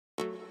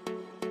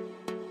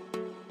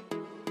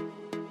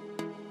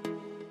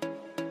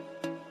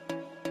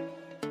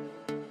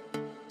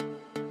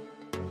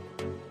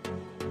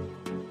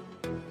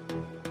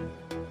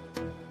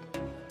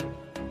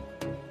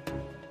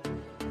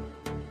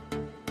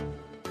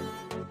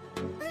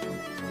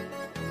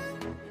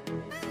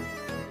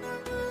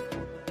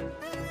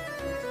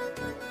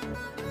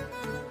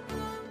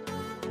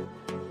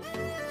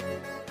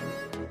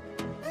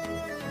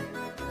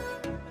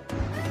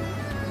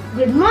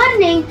Good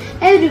morning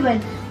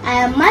everyone. I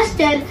am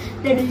Master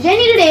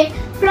Radujani Gade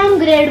from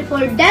grade 4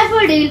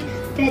 Daffodil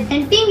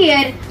presenting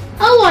here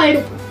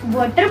avoid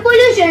water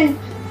pollution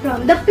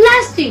from the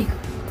plastic.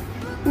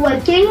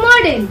 Working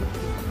model.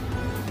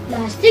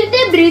 Plastic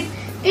debris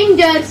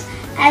injures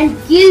and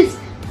kills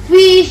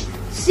fish,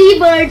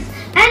 seabirds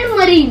and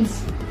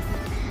marines.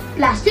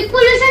 Plastic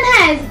pollution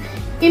has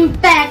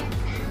impact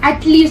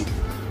at least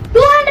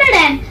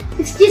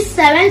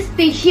 267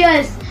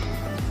 species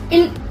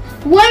in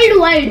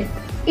worldwide,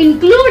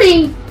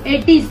 including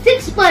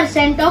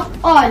 86%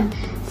 of all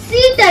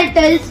sea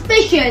turtle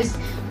species,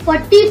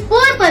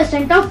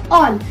 44% of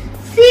all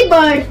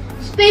seabird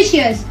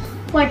species,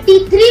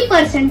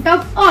 43%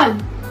 of all.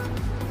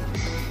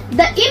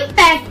 The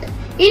impact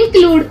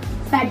include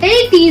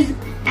fatalities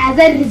as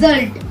a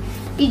result,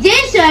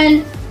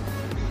 exhaustion,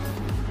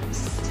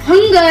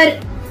 hunger,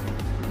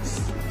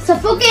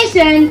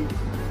 suffocation,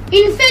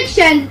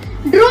 infection,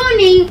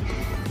 drowning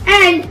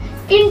and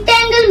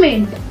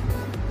entanglement.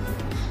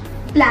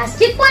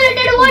 Plastic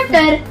polluted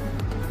water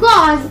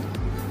cause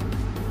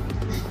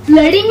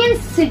flooding in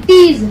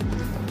cities.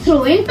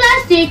 Throwing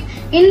plastic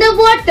in the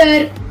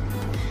water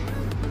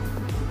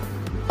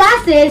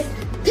passes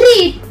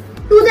threat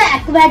to the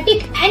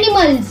aquatic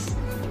animals.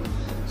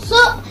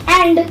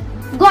 And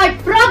got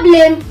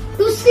problem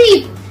to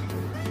seep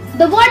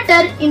the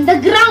water in the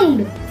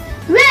ground.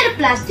 Where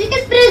plastic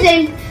is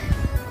present,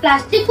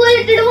 plastic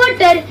polluted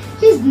water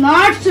is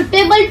not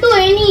suitable to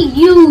any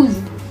use.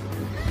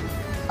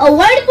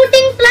 Avoid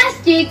putting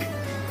plastic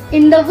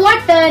in the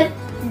water,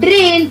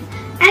 drains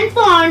and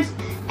ponds,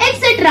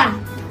 etc.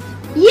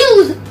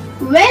 Use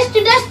waste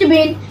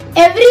dustbin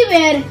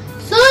everywhere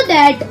so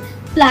that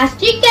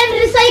plastic can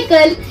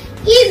recycle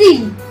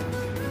easily.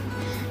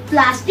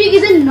 Plastic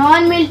is a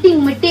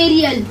non-melting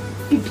material.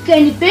 It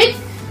can affect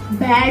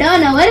bad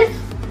on our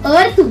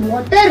earth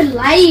water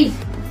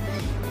life.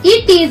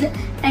 It is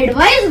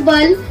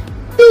advisable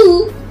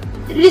to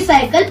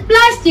recycle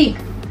plastic.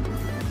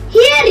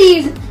 Here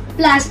is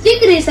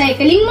plastic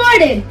recycling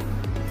model.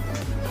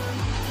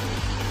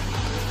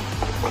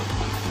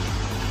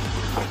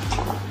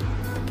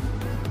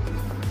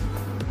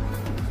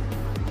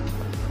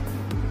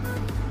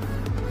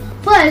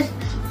 First,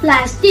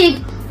 plastic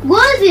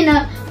goes in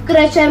a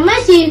crusher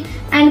machine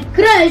and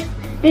crushed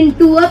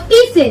into a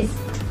pieces.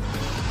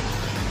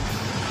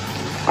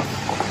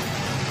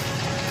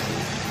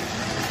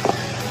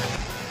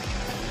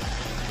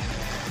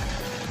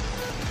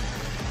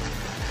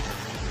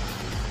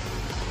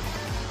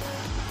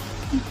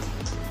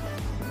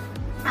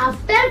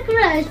 After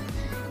crushed,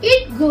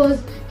 it goes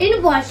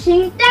in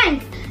washing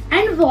tank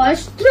and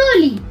washed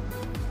thoroughly.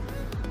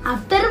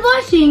 After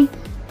washing,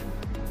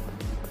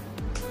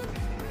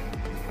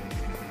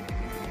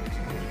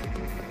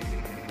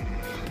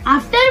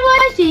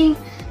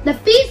 the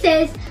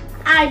pieces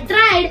are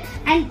dried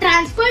and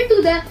transferred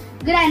to the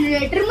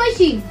granulator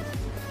machine.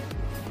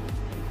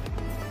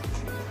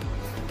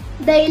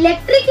 The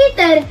electric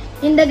heater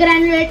in the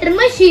granulator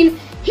machine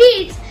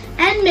heats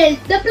and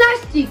melts the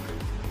plastic.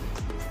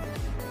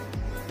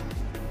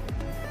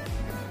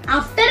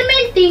 After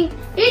melting,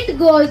 it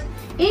goes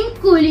in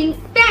cooling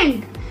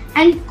tank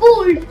and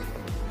cooled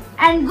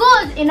and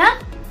goes in a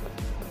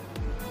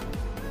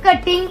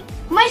cutting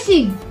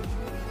machine.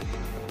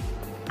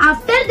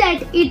 After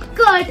that, it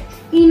cut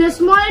in a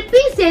small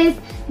pieces.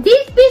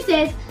 These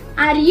pieces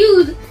are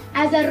used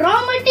as a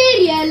raw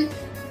material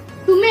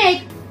to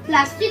make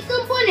plastic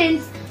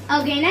components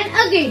again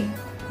and again.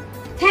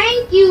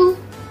 Thank you.